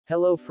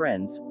Hello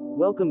friends,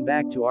 welcome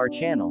back to our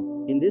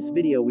channel. In this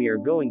video we are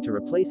going to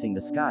replacing the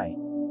sky.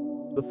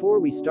 Before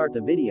we start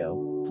the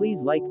video,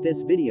 please like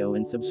this video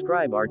and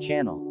subscribe our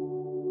channel.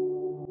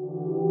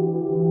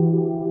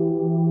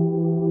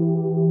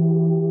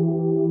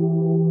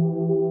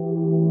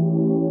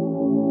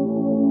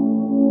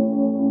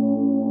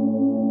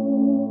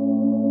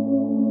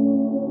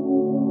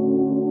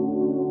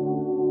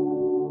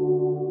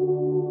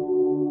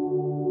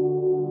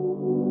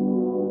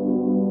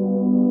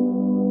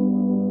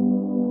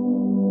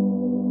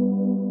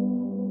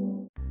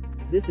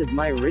 This is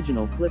my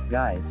original clip,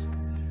 guys.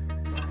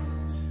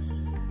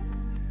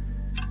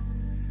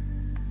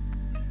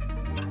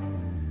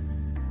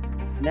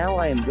 Now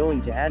I am going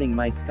to adding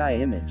my sky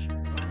image.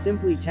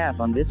 Simply tap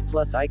on this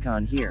plus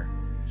icon here.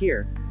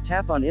 Here,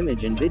 tap on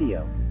image and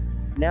video.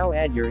 Now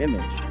add your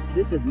image.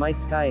 This is my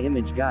sky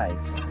image,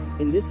 guys.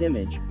 In this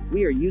image,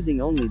 we are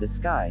using only the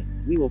sky.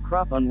 We will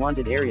crop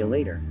unwanted area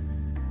later.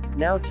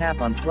 Now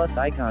tap on plus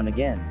icon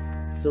again.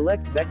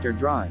 Select vector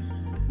drawing.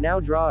 Now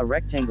draw a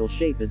rectangle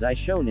shape as I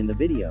shown in the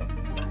video.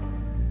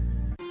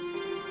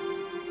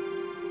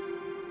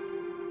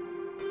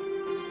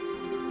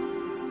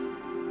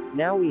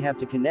 Now we have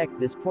to connect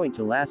this point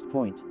to last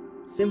point.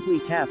 Simply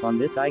tap on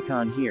this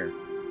icon here.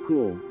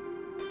 Cool.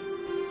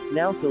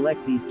 Now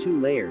select these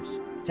two layers.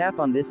 Tap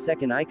on this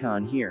second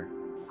icon here.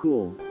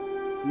 Cool.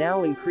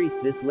 Now increase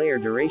this layer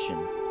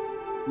duration.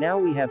 Now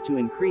we have to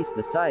increase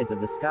the size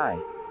of the sky.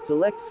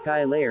 Select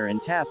sky layer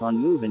and tap on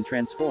move and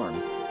transform.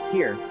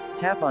 Here,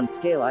 tap on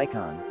scale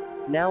icon.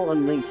 Now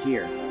unlink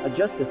here.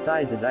 Adjust the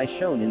size as I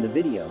shown in the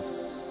video.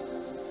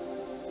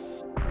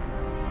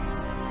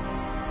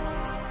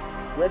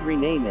 Let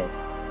rename it.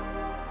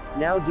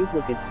 Now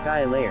duplicate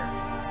sky layer.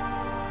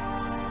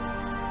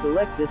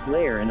 Select this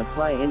layer and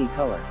apply any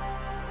color.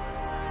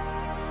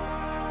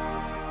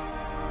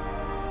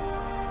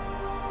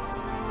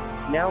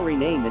 Now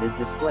rename it as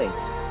displace.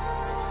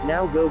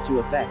 Now go to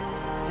effects.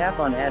 Tap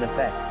on add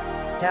effect.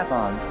 Tap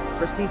on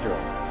procedural.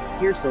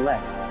 Here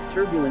select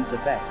turbulence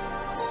effect.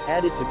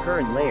 Add it to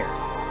current layer.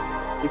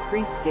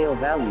 Decrease scale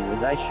value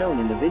as I shown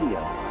in the video.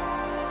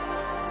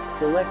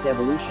 Select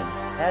evolution.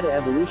 Add a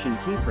evolution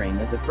keyframe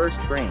at the first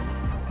frame.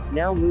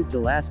 Now move to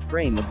last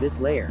frame of this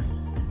layer.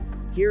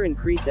 Here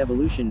increase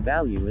evolution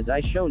value as I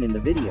shown in the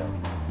video.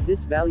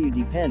 This value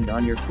depend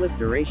on your clip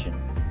duration.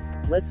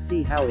 Let's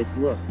see how it's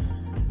look.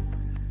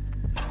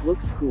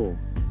 Looks cool.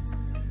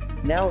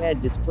 Now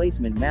add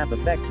displacement map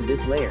effect to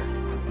this layer.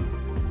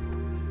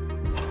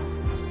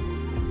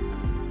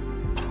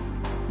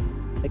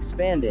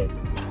 Expand it.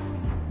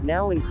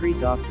 Now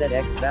increase offset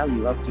X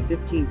value up to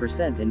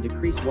 15% and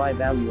decrease Y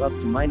value up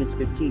to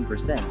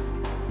 -15%.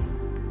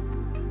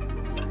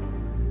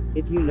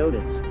 If you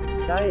notice,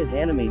 sky is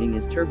animating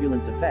as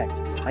turbulence effect,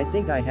 I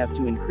think I have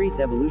to increase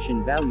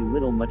evolution value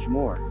little much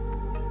more.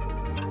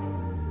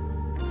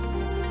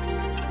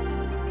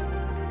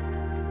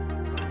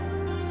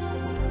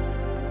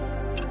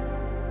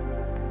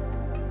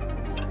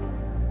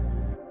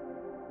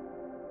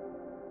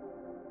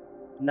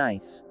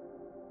 Nice.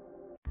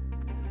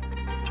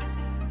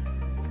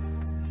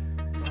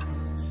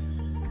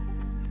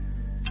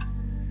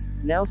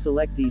 Now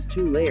select these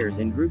two layers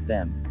and group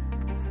them.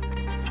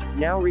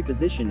 Now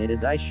reposition it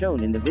as I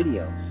shown in the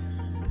video.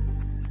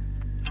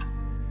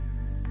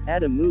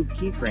 Add a move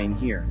keyframe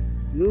here.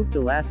 Move to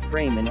last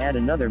frame and add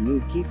another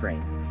move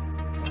keyframe.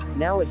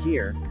 Now at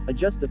here,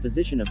 adjust the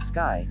position of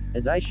sky,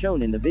 as I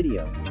shown in the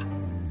video.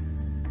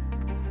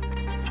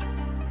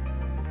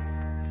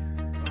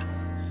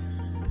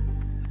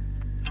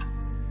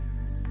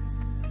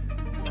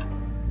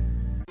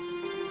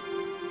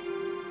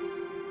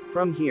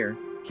 From here,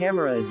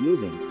 camera is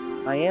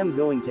moving. I am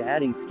going to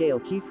adding scale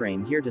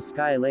keyframe here to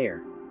sky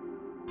layer.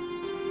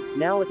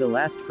 Now at the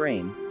last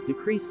frame,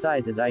 decrease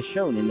size as I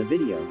shown in the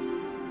video.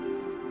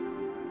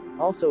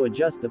 Also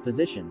adjust the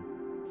position.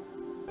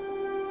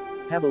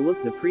 Have a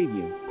look the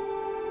preview.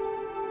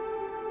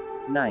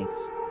 Nice.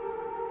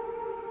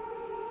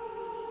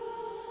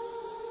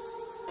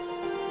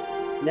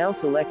 Now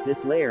select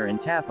this layer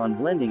and tap on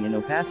blending and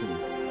opacity.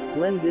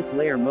 Blend this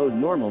layer mode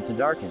normal to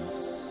darken.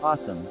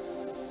 Awesome.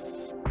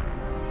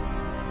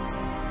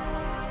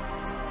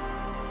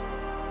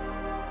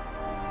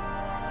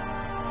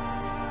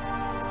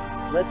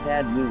 Let's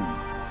add moon.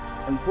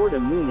 Import a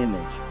moon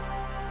image.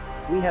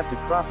 We have to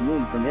crop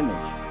moon from image.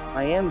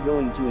 I am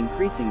going to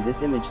increasing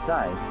this image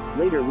size,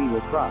 later we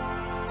will crop.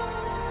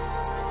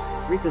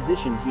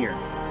 Reposition here.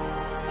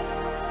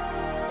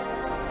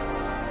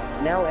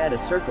 Now add a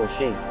circle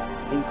shape.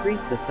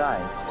 Increase the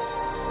size.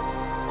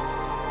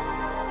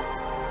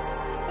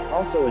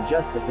 Also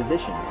adjust the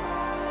position.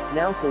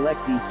 Now select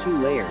these two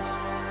layers.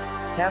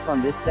 Tap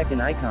on this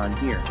second icon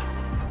here.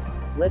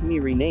 Let me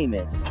rename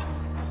it.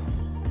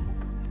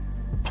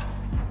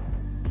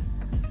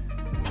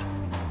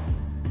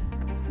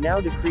 Now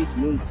decrease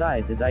moon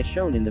size as I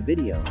shown in the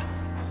video.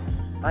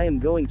 I am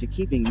going to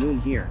keeping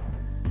moon here.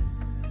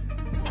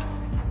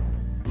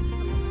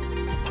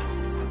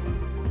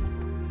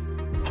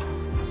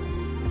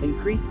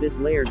 Increase this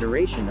layer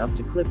duration up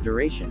to clip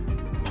duration.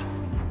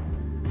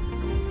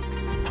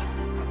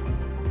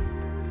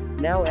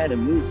 Now add a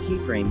move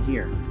keyframe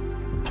here.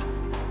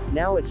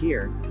 Now at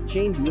here,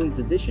 change moon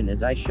position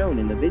as I shown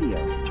in the video.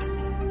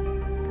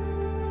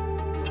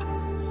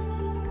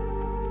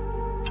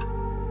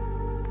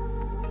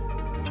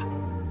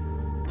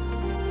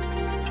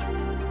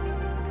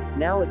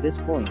 Now at this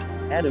point,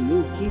 add a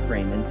move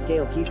keyframe and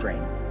scale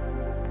keyframe.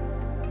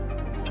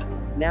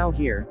 Now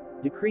here,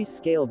 decrease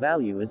scale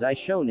value as I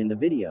shown in the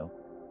video.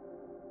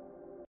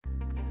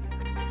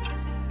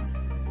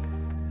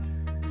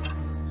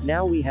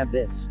 Now we have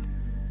this.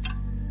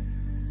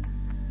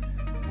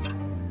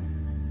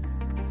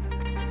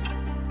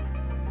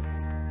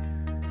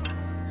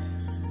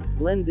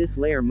 Blend this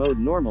layer mode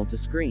normal to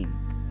screen.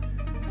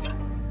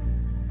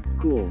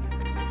 Cool.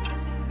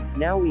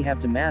 Now we have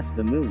to mask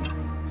the moon.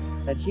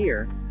 At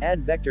here,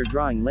 add vector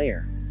drawing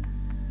layer.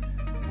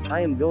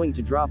 I am going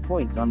to draw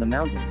points on the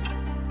mountain.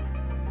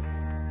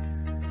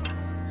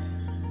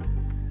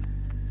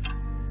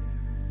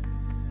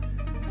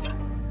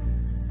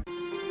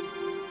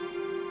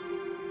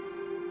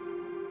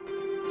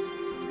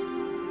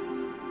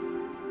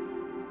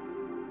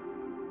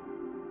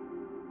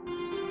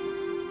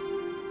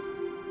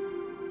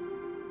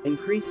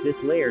 Increase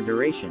this layer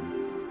duration.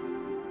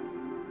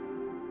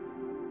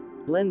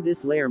 Blend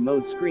this layer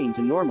mode screen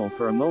to normal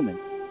for a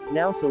moment.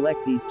 Now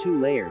select these two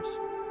layers.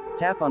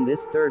 Tap on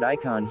this third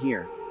icon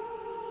here.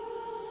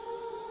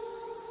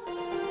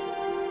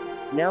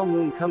 Now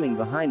moon coming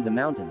behind the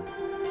mountain.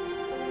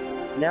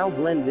 Now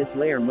blend this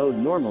layer mode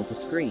normal to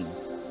screen.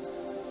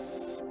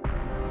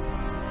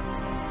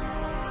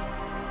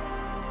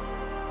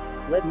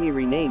 Let me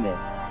rename it.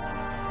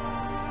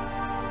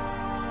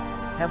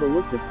 Have a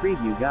look the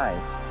preview,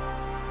 guys.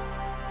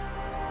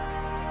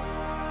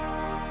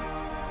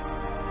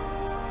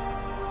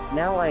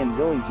 Now I am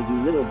going to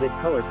do little bit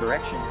color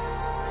correction.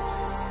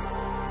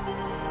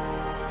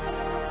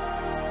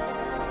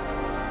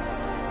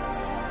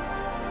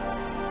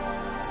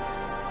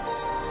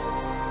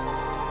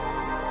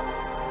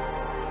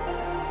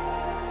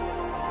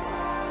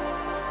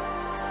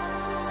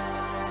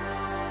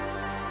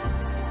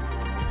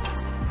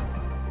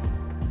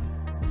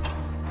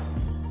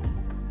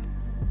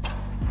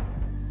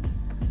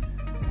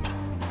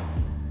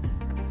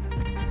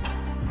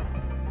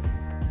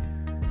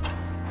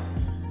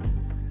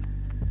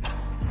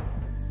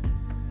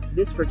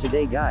 This for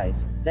today,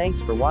 guys.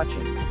 Thanks for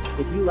watching.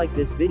 If you like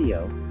this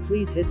video,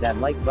 please hit that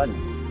like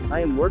button. I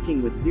am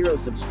working with 0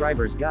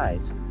 subscribers,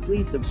 guys.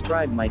 Please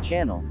subscribe my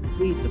channel.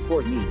 Please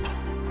support me.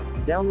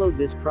 Download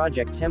this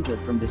project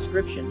template from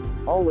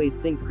description. Always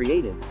think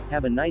creative.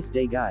 Have a nice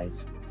day,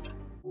 guys.